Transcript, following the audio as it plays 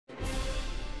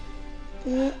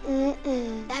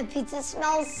That pizza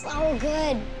smells so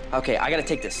good. Okay, I gotta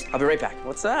take this. I'll be right back.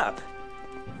 What's up?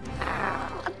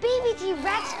 A baby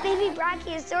T-Rex, baby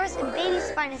Brachiosaurus, and baby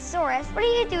Spinosaurus. What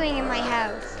are you doing in my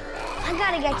house? I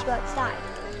gotta get you outside.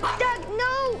 Doug,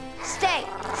 no! Stay,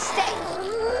 stay.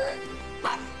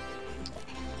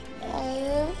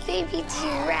 Oh, baby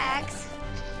T-Rex.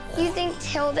 You think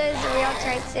Tilda is a real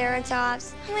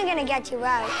Triceratops? How am I gonna get you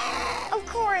out? Of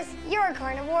course, you're a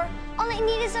carnivore. All I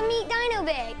need is a meat dino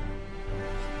bag.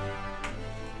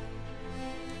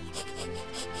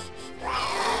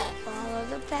 Follow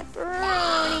the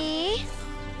pepperoni.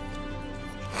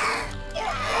 It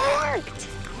worked!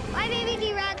 Bye, baby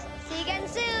T-Rex. See you again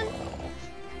soon.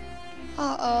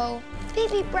 Uh-oh.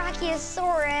 Baby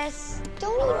Brachiosaurus.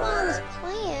 Don't eat Mom's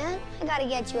plant. I gotta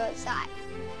get you outside.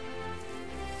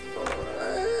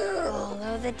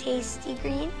 Follow the tasty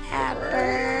green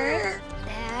peppers.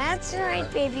 That's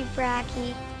right, baby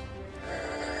Brachie.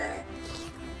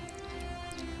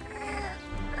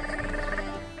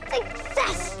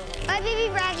 Success! Bye,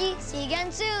 baby Brachie. See you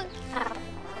again soon.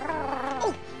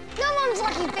 Oh, no Mom's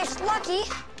Lucky Fish Lucky.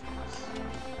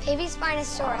 Baby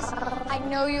Spinosaurus, I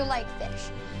know you like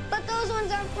fish, but those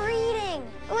ones are breeding.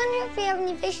 I wonder if we have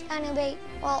any fish dino bait.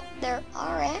 Well, there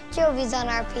are anchovies on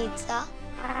our pizza.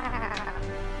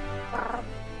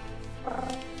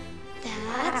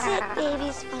 That's it,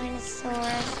 baby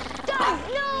Spinosaurus. Doug,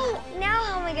 no! Now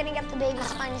how am I gonna get the baby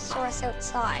Spinosaurus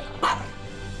outside?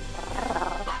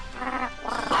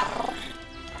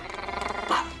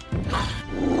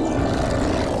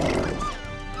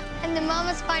 And the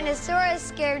mama Spinosaurus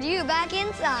scared you back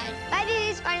inside. Bye,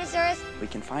 baby Spinosaurus. We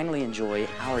can finally enjoy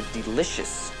our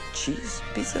delicious cheese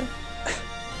pizza.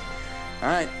 All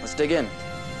right, let's dig in.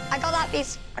 I call that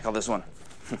piece. I call this one